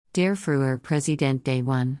Der früher Präsident Day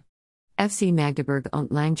 1. FC Magdeburg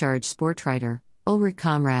und Langjährige Sportreiter, Ulrich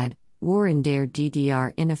Kamrad, war in der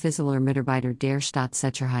DDR inoffizielle Mitarbeiter der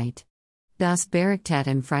Staatssicherheit. Das Berichtet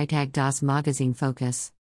im Freitag das Magazin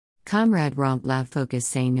Focus. Kamrad räumt laut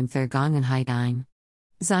Focus sein im Vergangenheit ein.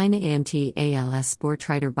 Seine als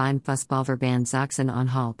Sportreiter beim Fußballverband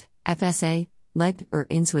Sachsen-Anhalt, FSA, legt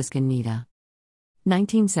inzwischen nieder.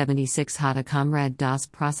 1976 hatte Kamrad das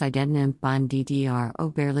Präsidentenamt beim DDR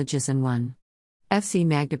Oberligisten 1. FC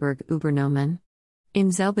Magdeburg übernommen.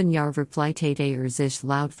 Im selben Jahr verpflichtete sich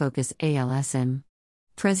laut Focus als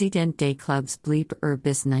Präsident des Clubs blieb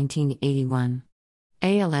bis 1981.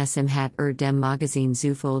 Als hat dem Magazin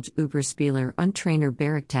Zufolge über Spieler und Trainer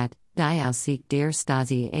berichtet, die aus Sicht der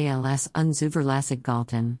Stasi als unzuverlässig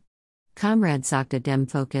galten. Kamrad sagte dem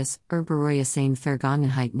Focus, bereue seine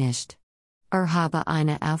Vergangenheit nicht. Habe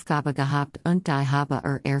eine Aufgabe gehabt und die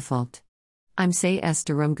habe erfüllt. Im CS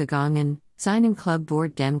darum gegangen, seinen Club vor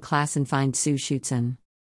dem Klassenfeind zu schützen.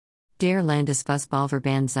 Der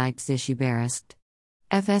Landesfußballverband zeigt sich überrascht.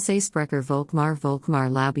 FSA-Sprecher Volkmar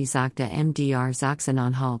Laubi sagte MDR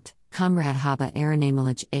Sachsen-Anhalt, Kamrad habe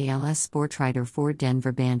ehrenamtlich als Sportreiter vor den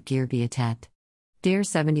Verband gearbeitet. Der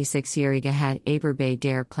 76-Jährige hat aber bei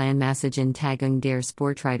der planmäßigen Tagung der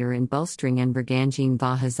Sportreiter in Bolstringen vergangenen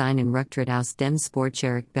Woche seinen Rücktritt aus dem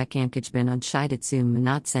Sportcherik bekanntgegeben und scheidet zum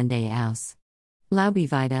Monatsende aus.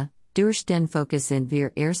 Laubi weiter, durch den Focus sind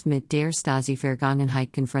wir erst mit der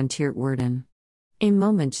Stasi-Vergangenheit konfrontiert worden. Im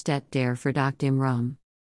Moment steht der Verdacht im Raum.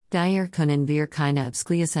 Daher können wir keine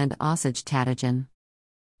abschließende Aussage tätigen.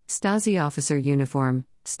 Stasi-Officer Uniform,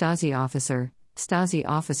 Stasi-Officer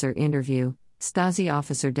Interview,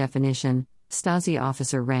 Stasi-Officer Definition,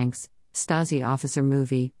 Stasi-Officer Ranks, Stasi-Officer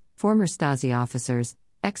Movie, Former Stasi-Officers,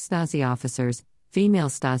 Ex-Stasi Officers, Female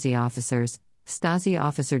Stasi-Officers,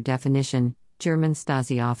 Stasi-Officer Definition, German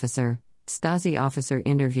Stasi-Officer, Stasi-Officer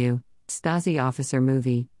Interview, Stasi-Officer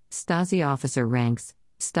Movie, Stasi-Officer Ranks,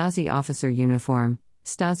 Stasi-Officer Uniform,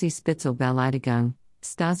 Stasi-Spitzel-Beleidigung,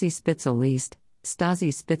 Stasi-Spitzel-List,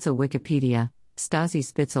 Stasi-Spitzel Wikipedia,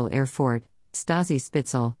 Stasi-Spitzel Erfurt,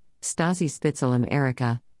 Stasi-Spitzel, Stasi-Spitzel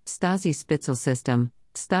America, Stasi-Spitzel System,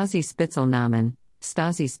 Stasi-Spitzel Namen,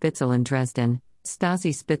 Stasi-Spitzel in Dresden,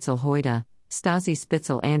 Stasi-Spitzel heute,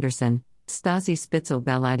 Stasi-Spitzel Anderson, Stasi-Spitzel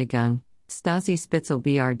Beleidigung, Stasi-Spitzel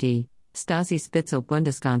BRD, Stasi-Spitzel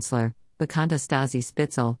Bundeskanzler, bekannte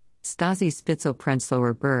Stasi-Spitzel, Stasi-Spitzel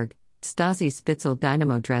Prenzlauer Berg, Stasi-Spitzel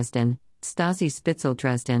Dynamo Dresden, Stasi-Spitzel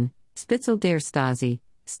Dresden, Spitzel der Stasi,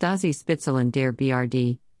 Stasi-Spitzel in der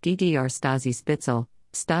BRD, DDR Stasi-Spitzel,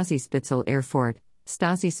 Stasi-Spitzel Erfurt,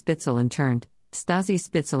 Stasi-Spitzel Enttarnt,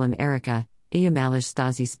 Stasi-Spitzel America, ehemalige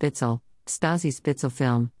Stasi-Spitzel, Stasi-Spitzel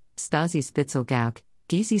Film, Stasi-Spitzel Gauck,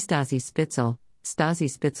 diese Stasi-Spitzel,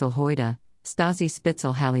 Stasi-Spitzel heute,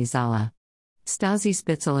 Stasi-Spitzel Halle Saale.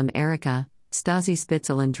 Stasi-Spitzel America,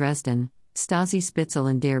 Stasi-Spitzel in Dresden, Stasi-Spitzel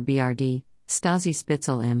in der BRD,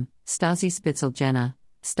 Stasi-Spitzel im, Stasi-Spitzel Jena,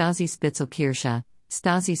 Stasi-Spitzel Kirche,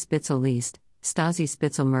 Stasi-Spitzel List,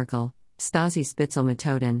 Stasi-Spitzel Merkel, Stasi-Spitzel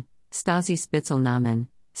Methoden, Stasi-Spitzel Namen,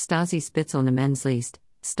 Stasi-Spitzel Namenslist,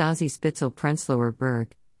 Stasi-Spitzel Prenzlauer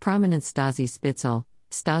Berg, Prominent Stasi-Spitzel,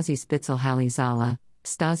 Stasi-Spitzel Halle Saale,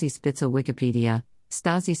 Stasi-Spitzel Wikipedia,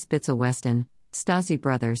 Stasi-Spitzel Weston, Stasi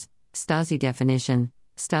Brothers, Stasi Definition,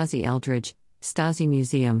 Stasi Eldridge, Stasi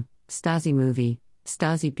Museum, Stasi Movie,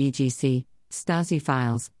 Stasi BGC, Stasi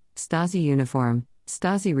Files, Stasi Uniform,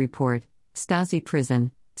 Stasi Report, Stasi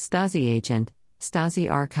Prison, Stasi Agent,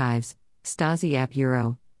 Stasi Archives, Stasi App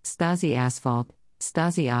Euro, Stasi Asphalt,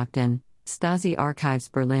 Stasi Octon, Stasi Archives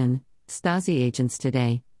Berlin, Stasi Agents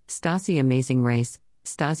Today, Stasi Amazing Race,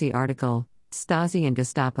 Stasi Article, Stasi and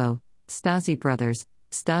Gestapo, Stasi Brothers,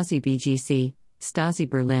 Stasi BGC, Stasi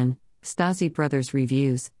Berlin, Stasi Brothers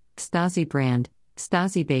Reviews, Stasi Brand,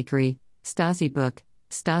 Stasi Bakery, Stasi Book,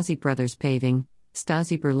 Stasi Brothers Paving,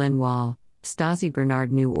 Stasi Berlin Wall, Stasi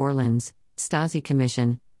Bernard New Orleans, Stasi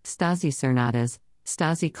Commission, Stasi Cernadas,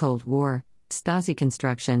 Stasi Cold War, Stasi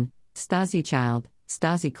Construction, Stasi Child,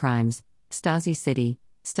 Stasi Crimes, Stasi City,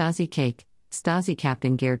 Stasi Cake, Stasi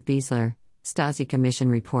Captain Gerd Wiesler, Stasi Commission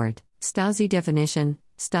Report, Stasi Definition,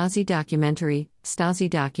 Stasi Documentary, Stasi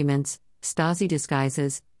Documents, Stasi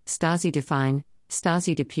Disguises, Stasi Define,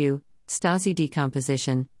 Stasi Depew, Stasi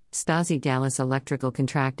Decomposition, Stasi Dallas Electrical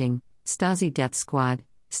Contracting, Stasi Death Squad,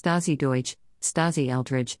 Stasi Deutsch, Stasi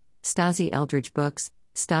Eldridge, Stasi Eldridge Books,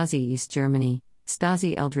 Stasi East Germany,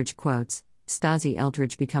 Stasi Eldridge Quotes, Stasi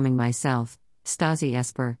Eldridge Becoming Myself, Stasi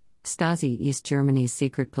Esper, Stasi East Germany's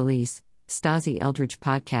Secret Police, Stasi Eldridge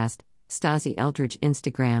Podcast, Stasi Eldridge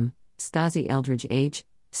Instagram, Stasi Eldridge Age,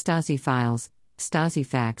 Stasi Files, Stasi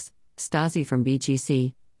Facts, Stasi from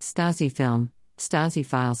BGC, Stasi film, Stasi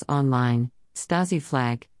files online, Stasi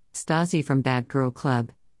flag, Stasi from Bad Girl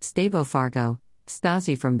Club, Stavo Fargo,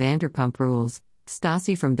 Stasi from Vanderpump Rules,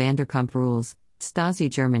 Stasi from Vanderpump Rules, Stasi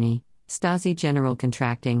Germany, Stasi General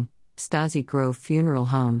Contracting, Stasi Grove Funeral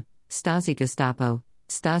Home, Stasi Gestapo,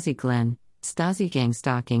 Stasi Glen, Stasi Gang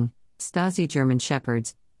Stalking, Stasi German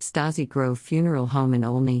Shepherds, Stasi Grove Funeral Home in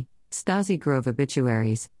Olney, Stasi Grove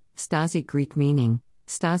Obituaries, Stasi Greek Meaning,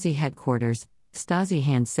 Stasi Headquarters, Stasi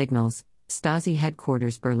Hand Signals, Stasi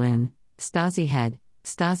Headquarters Berlin, Stasi Head,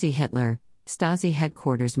 Stasi Hitler, Stasi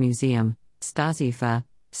Headquarters Museum, Stasi FA,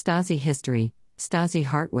 Stasi History, Stasi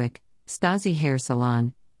Hartwick, Stasi Hair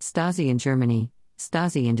Salon, Stasi in Germany,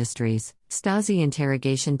 Stasi Industries, Stasi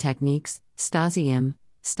Interrogation Techniques, Stasi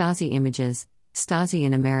Stasi Images, Stasi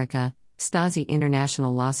in America, Stasi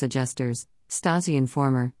International Law Suggesters, Stasi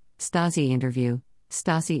Informer, Stasi Interview,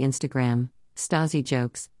 Stasi Instagram, Stasi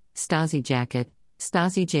Jokes, Stasi Jacket,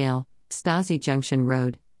 Stasi Jail, Stasi Junction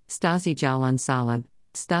Road, Stasi Jalan Salib,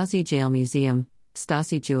 Stasi Jail Museum,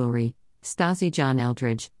 Stasi Jewelry, Stasi John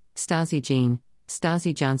Eldridge, Stasi Jean,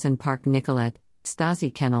 Stasi Johnson Park Nicolette,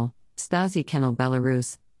 Stasi Kennel, Stasi Kennel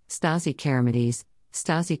Belarus, Stasi Karamides,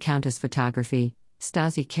 Stasi Countess Photography,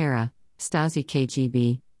 Stasi Kara, Stasi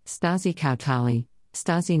KGB, Stasi Kautali,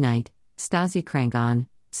 Stasi Knight, Stasi Krangon,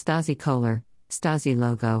 Stasi Kohler, Stasi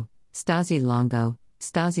Logo, Stasi Longo,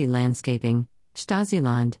 Stasi Landscaping, Stasi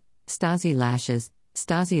Land, Stasi Lashes,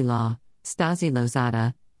 Stasi Law, Stasi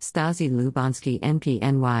Lozada, Stasi Lubansky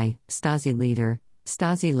NPNY, Stasi Leader,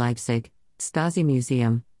 Stasi Leipzig, Stasi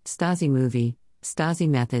Museum, Stasi Movie, Stasi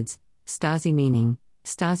Methods, Stasi Meaning,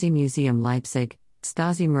 Stasi Museum Leipzig,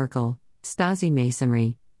 Stasi Merkel, Stasi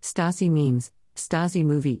Masonry, Stasi Memes, Stasi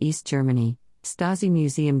Movie East Germany, Stasi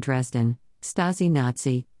Museum Dresden, Stasi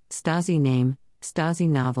Nazi, Stasi Name, Stasi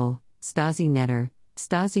Novel, Stasi Netter,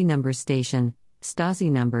 Stasi Number Station, Stasi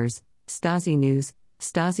Numbers, Stasi News,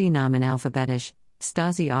 Stasi Namen Alphabetisch,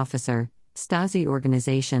 Stasi Officer, Stasi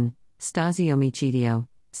Organization, Stasi Omicidio,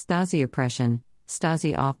 Stasi Oppression,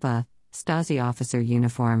 Stasi Oppa, Stasi Officer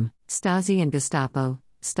Uniform, Stasi and Gestapo,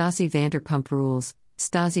 Stasi Vanderpump Rules,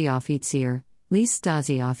 Stasi Offizier, Lease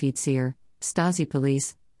Stasi Offizier, Stasi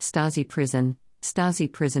Police, Stasi Prison,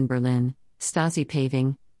 Stasi Prison Berlin, Stasi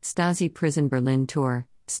Paving, Stasi Prison Berlin Tour,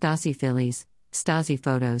 Stasi Phillies, Stasi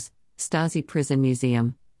Photos, Stasi Prison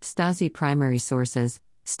Museum, Stasi Primary Sources,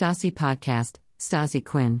 Stasi Podcast, Stasi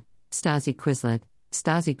Quinn, Stasi Quizlet,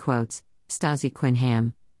 Stasi Quotes, Stasi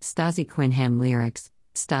Quinham, Stasi Quinham Lyrics,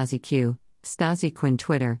 Stasi Q, Stasi Quinn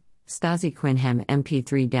Twitter, Stasi Quinham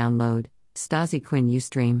MP3 Download, Stasi Quinn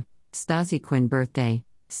Ustream, Stasi Quinn Birthday,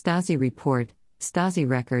 Stasi Report, Stasi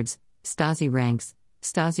Records, Stasi Ranks,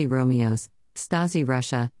 Stasi Romeos, Stasi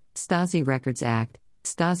Russia, Stasi Records Act,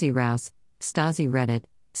 Stasi Rouse, Stasi Reddit,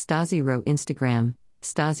 Stasi Ro Instagram,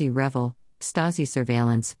 Stasi Revel, Stasi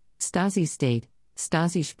Surveillance, Stasi State,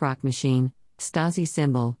 Stasi Sprachmaschine, Stasi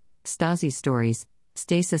Symbol, Stasi Stories,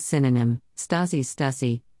 Stasis Synonym, Stasi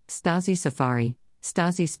Stasi, Stasi Safari,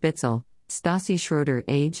 Stasi Spitzel, Stasi Schroeder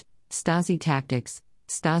Age, Stasi Tactics,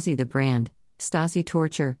 Stasi the Brand, Stasi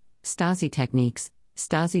Torture, Stasi Techniques,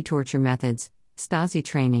 Stasi Torture Methods, Stasi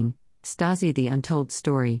Training, Stasi The Untold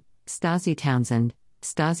Story, Stasi Townsend,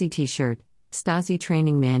 Stasi T-Shirt, Stasi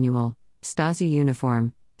Training Manual, Stasi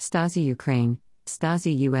Uniform, Stasi Ukraine,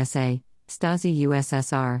 Stasi USA, Stasi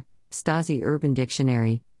USSR, Stasi Urban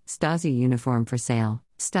Dictionary, Stasi Uniform for Sale,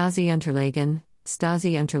 Stasi Unterlagen,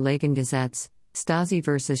 Stasi Unterlagen Gazettes, Stasi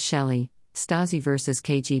vs. Shelley, Stasi vs.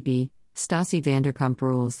 KGB, Stasi Vanderpump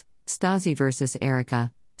Rules, Stasi vs.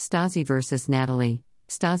 Erica, Stasi vs. Natalie,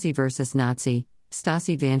 Stasi vs. Nazi,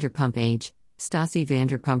 Stasi Vanderpump Age, Stasi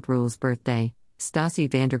Vanderpump Rules Birthday, Stasi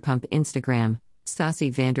Vanderpump Instagram,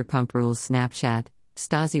 Stasi Vanderpump Rules Snapchat,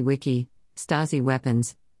 Stasi Wiki, Stasi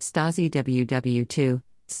Weapons, Stasi WW2,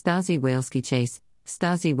 Stasi Waleski Chase,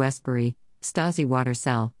 Stasi Westbury, Stasi Water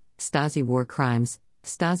Cell, Stasi War Crimes,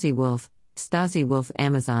 Stasi Wolf, Stasi Wolf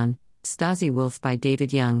Amazon, Stasi Wolf by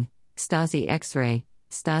David Young, Stasi X-Ray,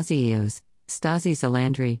 Stasi EOS, Stasi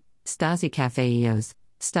Zalandri, Stasi Cafe EOS,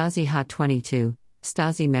 Stasi Hot 22,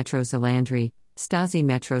 Stasi Metro Zalandri, Stasi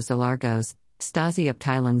Metro Zalargos, Stasi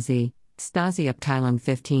Abteilung Z, Stasi Abteilung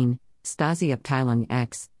 15, Stasi Abteilung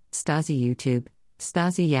X, Stasi YouTube,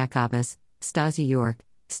 Stasi Jacobus, Stasi York,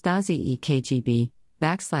 Stasi EKGB,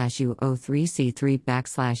 /U03C3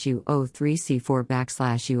 /U03C4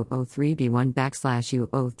 /U03B1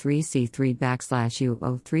 /U03C3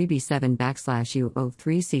 /U03B7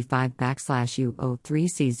 /U03C5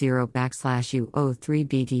 /U03C0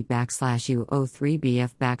 /U03BD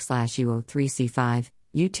 /U03BF /U03C5,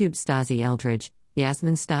 YouTube Stasi Eldridge,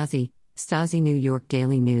 Yasmin Stasi, Stasi New York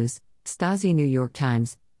Daily News, Stasi New York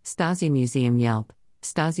Times, Stasi Museum Yelp,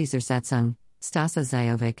 Stasi Zersetzung, Stasa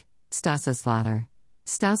Zajovic, Stasa Slaughter,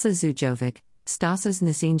 Stasa Zujovic, Stasas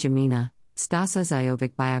Nasin Jamina, Stasa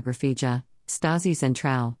Zajovic Biographija, Stasi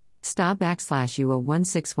Central,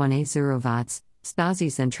 Sta/UO16180 Watts,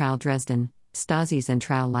 Stasi Central Dresden, Stasi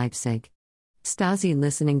Central Leipzig. Stasi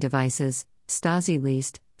Listening Devices, Stasi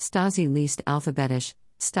Liest, Stasi Liest Alphabetisch,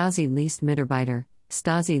 Stasi Liest Mitarbeiter,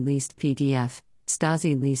 Stasi Liest PDF,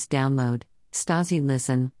 Stasi Liest Download, Stasi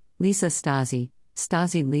Listen, Lisa Stasi,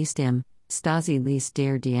 Stasi Liest Im, Stasi Liest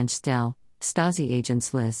der Dienststelle, Stasi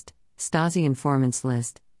Agents List, Stasi Informants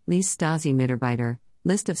List, Liest Stasi Mitarbeiter,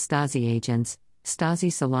 List of Stasi Agents,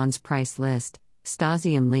 Stasi Salons Price List,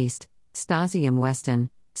 Stasi im Liest, Stasi im Westen,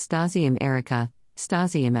 Stasi im Erika,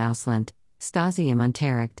 Stasi im Ausland, Stasi im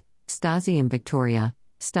Unterricht, Stasi im Victoria,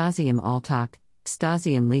 Stasi im Alltag,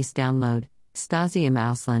 Stasi im Liest Download, Stasi im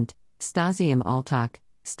Ausland, Stasi im Alltag,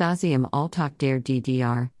 Stasi im Alltag der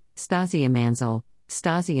DDR, Stasi im Ansel,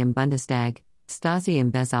 Stasi im Bundestag, Stasi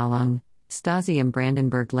im Bezahlung, Stasi im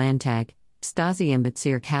Brandenburg Landtag, Stasi im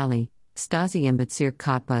Bezirk Halle, Stasi im Bezirk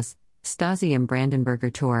Cottbus, Stasi im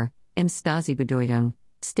Brandenburger Tor, im Stasi Bedeutung,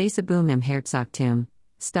 Stasibum im Herzogtum,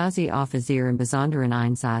 Stasi Offizier im Besonderen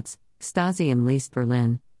Einsatz, Stasi im Liest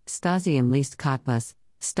Berlin, Stasi im Liest Cottbus,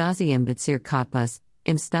 Stasi im Bezirk Cottbus,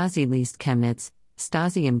 im Stasi Liest Chemnitz,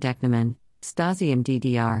 Stasi im Decknamen, Stasi im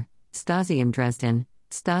DDR, Stasi im Dresden,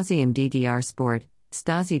 Stasi im DDR Sport,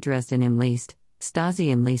 Stasi Dresden im Liest, Stasi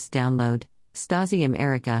im Liest Download, Stasi im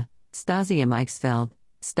Erika, Stasi im Eichsfeld,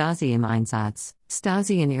 Stasi im Einsatz,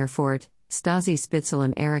 Stasi in Erfurt, Stasi Spitzel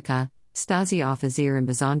im Erika, Stasi Offizier im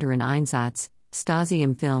Besonderen Einsatz, Stasi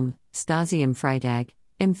im Film, Stasi im Freitag,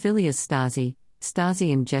 im Filius Stasi,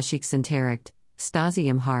 Stasi im Geschichtsunterricht, Stasi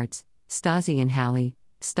im Harz, Stasi in Halle,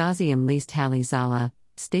 Stasi im Liest Halle Zala,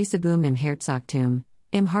 Stasibum im Herzogtum,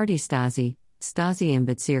 im Hardy Stasi, Stasi im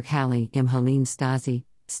Bezirk Halle im Helene Stasi,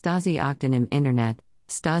 Stasi Achten im Internet,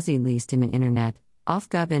 Stasi Liest im Internet,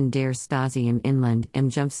 Aufgaben der Stasi im Inland im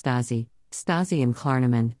Jump Stasi, Stasi im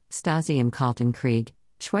Klarnamen, Stasi im Kalten Krieg,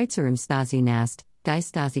 Schweizer im Stasi Nast, Die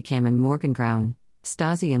Stasi kam im Morgengrauen,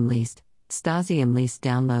 Stasi im Liest, Stasi im Liest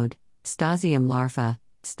Download, Stasi im Larva,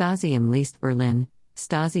 Stasi im Liest Berlin,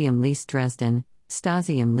 Stasi im Liest Dresden,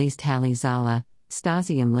 Stasi im Liest Halle Zala,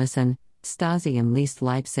 Stasi im Listen, Stasi im Liest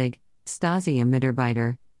Leipzig, Stasi im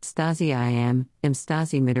Mitarbeiter, Stasi im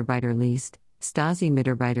Stasi Mitarbeiter Liest, Stasi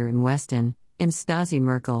Mitarbeiter im Westen, im Stasi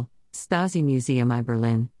Merkel, Stasi Museum I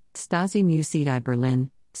Berlin, Stasi Musee I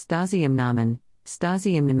Berlin, Stasi im Namen,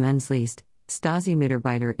 Stasi im Namensliest, Stasi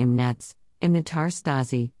Mitarbeiter im Netz, im Natar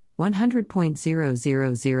Stasi,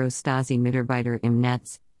 100.000 Stasi Mitarbeiter im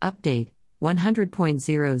Netz, Update,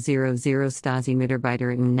 100.000 Stasi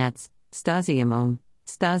Mitarbeiter im Netz, Stasi im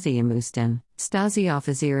Stasi im Osten, Stasi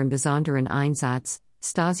Offizier im Besonderen Einsatz,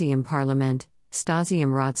 Stasi im Parlament, Stasi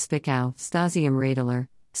im Rat Zwickau, Stasi im Radler,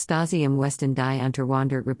 Stasi im Westen die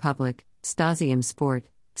Unterwandert Republik, Stasi im Sport,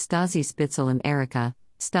 Stasi Spitzel im Erika,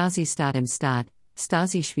 Stasi Stadt im Stadt,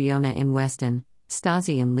 Stasi Spione im Westen,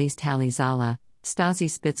 Stasi im Liest Halle Zala, Stasi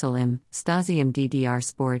Spitzel Stasi im DDR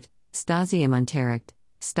Sport, Stasi im Unterricht,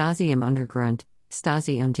 Stasi im Untergrund,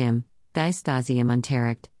 Stasi und im, die Stasi im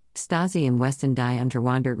Unterricht, Stasi im Westen die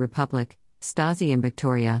Unterwandert Republik, Stasi im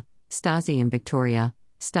Victoria, Stasi im Victoria,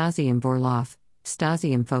 Stasi im Vorlauf,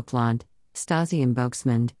 Stasi im Vogtland, Stasi im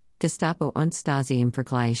Volksmund, Gestapo und Stasi im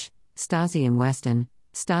Vergleich, Stasi im Westen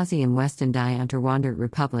die Unterwandert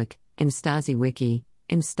Republik, im Stasi Wiki,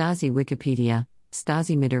 im Stasi Wikipedia,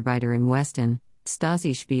 Stasi Mitarbeiter im Westen,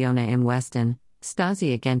 Stasi Spione im Westen,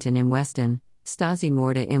 Stasi Agenten im Westen, Stasi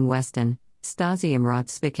Morde im Westen, Stasi im Rat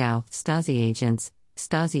Zwickau, Stasi Agents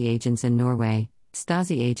in Norway,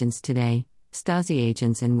 Stasi Agents Today, Stasi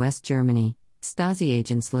Agents in West Germany, Stasi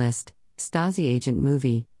Agents List, Stasi Agent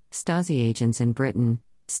Movie, Stasi Agents in Britain,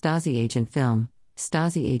 Stasi Agent Film,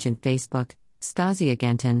 Stasi Agent Facebook, Stasi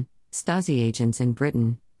Agenten, Stasi Agents in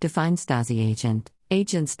Britain, define Stasi Agent,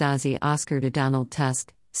 Agent Stasi Oscar to Donald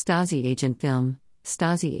Tusk, Stasi Agent Film,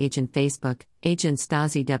 Stasi Agent Facebook, Agent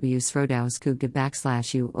Stasi W. Srodowskugge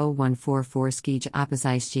 /U0144 Skij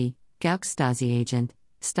Opposition, Gauk Stasi Agent,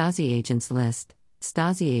 Stasi Agents List,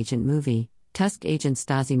 Stasi Agent Movie, Tusk Agent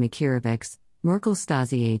Stasi Makirovics, Merkel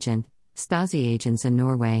Stasi Agent, Stasi Agents in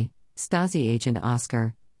Norway, Stasi Agent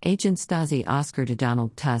Oscar, Agent Stasi Oscar to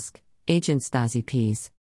Donald Tusk, Agent Stasi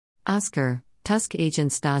Peace. Oscar, Tusk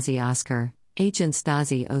Agent Stasi Oscar, Agent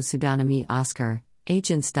Stasi O Pseudonymy Oscar,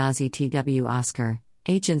 Agent Stasi TW Oscar,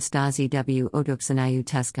 Agent Stasi W Oduksanayu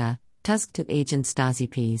Tuska, Tusk to Agent Stasi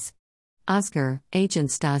Peace. Oscar, Agent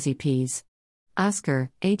Stasi Peace. Oscar,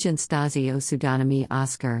 Agent Stasi O Pseudonymy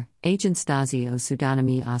Oscar, Agent Stasi O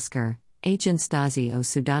Pseudonymy Oscar, Agent Stasi o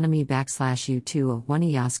pseudonymy /U2 o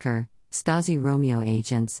 1 Oscar, Stasi Romeo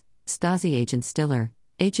agents, Stasi Agent Stiller,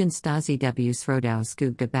 Agent Stasi W Srodau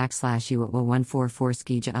Skugda /U o 144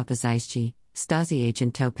 Skija Opazijski, Stasi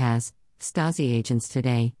Agent Topaz, Stasi Agents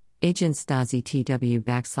Today, Agent Stasi TW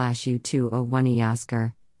 /U2 o 1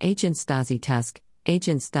 Oscar, Agent Stasi Tusk,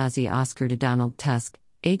 Agent Stasi Oscar de Donald Tusk,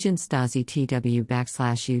 Agent Stasi TW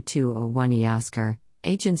 /U2 o 1 Oscar,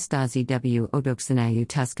 Agent Stasi W Odoksanayu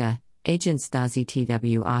Tuska, Agent Stasi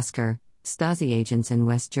TW Oscar, Stasi Agents in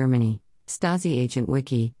West Germany, Stasi Agent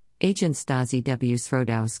Wiki, Agent Stasi W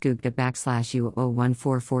Srodau Skugda /U o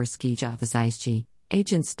 144 Skija Opazijski,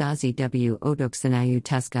 Agent Stasi W Odoksanayu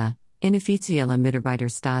Tuska, Inoffizielle Mitarbeiter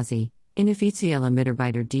Stasi, Inoffizielle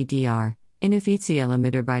Mitarbeiter DDR, Inoffizielle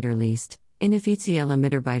Mitarbeiter List, Inoffizielle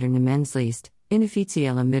Mitarbeiter Namenslist,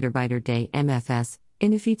 Inoffizielle Mitarbeiter des MFS,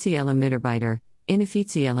 Inoffizielle Mitarbeiter,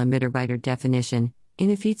 Inoffizielle Mitarbeiter Definition,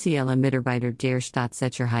 Inoffizielle Mitarbeiter der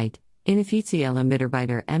Staatssicherheit, Inoffizielle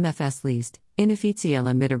Mitarbeiter MFS List,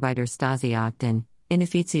 Inoffizielle Mitarbeiter Stasi Akten,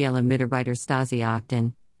 Inoffizielle Mitarbeiter Stasi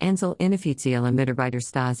Akten, Ansel Inoffizielle Mitarbeiter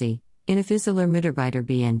Stasi, Inoffizieller Mitarbeiter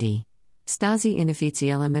BND. Stasi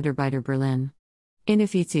Inoffizielle Mitarbeiter Berlin.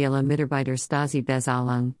 Inoffizielle Mitarbeiter Stasi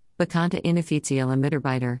Bezahlung, Bekannte Inoffizielle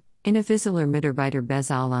Mitarbeiter, Inoffizieller Mitarbeiter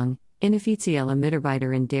Bezahlung, Inoffizielle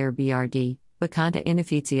Mitarbeiter in der BRD, Bekannte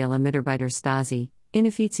Inoffizielle Mitarbeiter Stasi,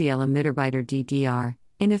 Inoffizielle Mitarbeiter DDR,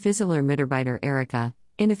 Inoffizieller Mitarbeiter Erika,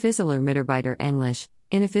 Inoffizieller Mitarbeiter Englisch,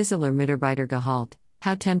 Inoffizieller Mitarbeiter Gehalt,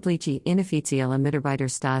 Hauptamtliche Inoffizielle Mitarbeiter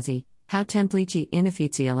Stasi, Hauptamtliche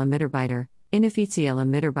Inoffizielle Mitarbeiter, Inoffizielle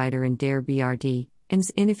Mitarbeiter in der BRD,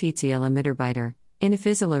 Inoffizielle Mitarbeiter,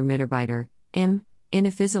 Inoffizieller Mitarbeiter,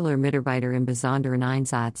 Inoffizieller Mitarbeiter im besonderen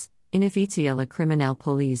Einsatz, Inoffizielle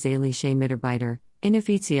Kriminalpolizeiliche Mitarbeiter,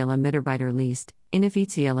 Inoffizielle Mitarbeiter List,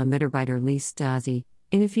 Inoffizielle Mitarbeiter List Stasi,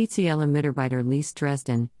 Inoffizielle Mitarbeiter List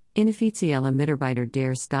Dresden, Inoffizielle Mitarbeiter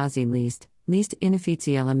der Stasi List, List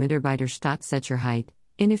Inoffizielle Mitarbeiter Staatssicherheit,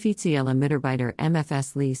 Inoffizielle Mitarbeiter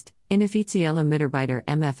MFS List, Inoffizielle Mitarbeiter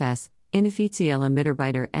MFS, Inoffizielle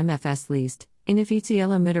Mitarbeiter MFS List,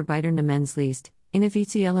 Inoffizielle Mitarbeiter Namenslist,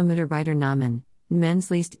 Inoffizielle Mitarbeiter Namen,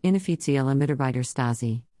 Namenslist Inoffizielle Mitarbeiter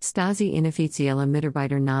Stasi, Stasi Inoffizielle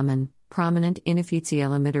Mitarbeiter Namen, Prominent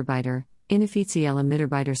Inoffizielle Mitarbeiter, Inoffizielle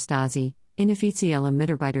Mitarbeiter Stasi, Inoffizielle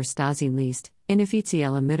Mitarbeiter Stasi List,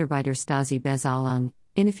 Inoffizielle Mitarbeiter Stasi Bezahlung,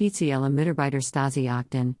 Inoffizielle Mitarbeiter Stasi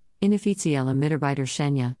Akten, Inoffizielle Mitarbeiter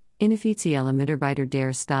Schenya, Inoffizielle Mitarbeiter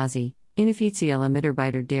der Stasi, Inoffizielle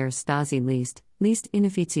Mitarbeiter der Stasi List, List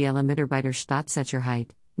Inoffizielle Mitarbeiter Staatssicherheit,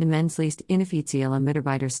 Namenslist Inoffizielle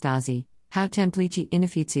Mitarbeiter Stasi, Hauptamtliche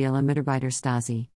Inoffizielle Mitarbeiter Stasi.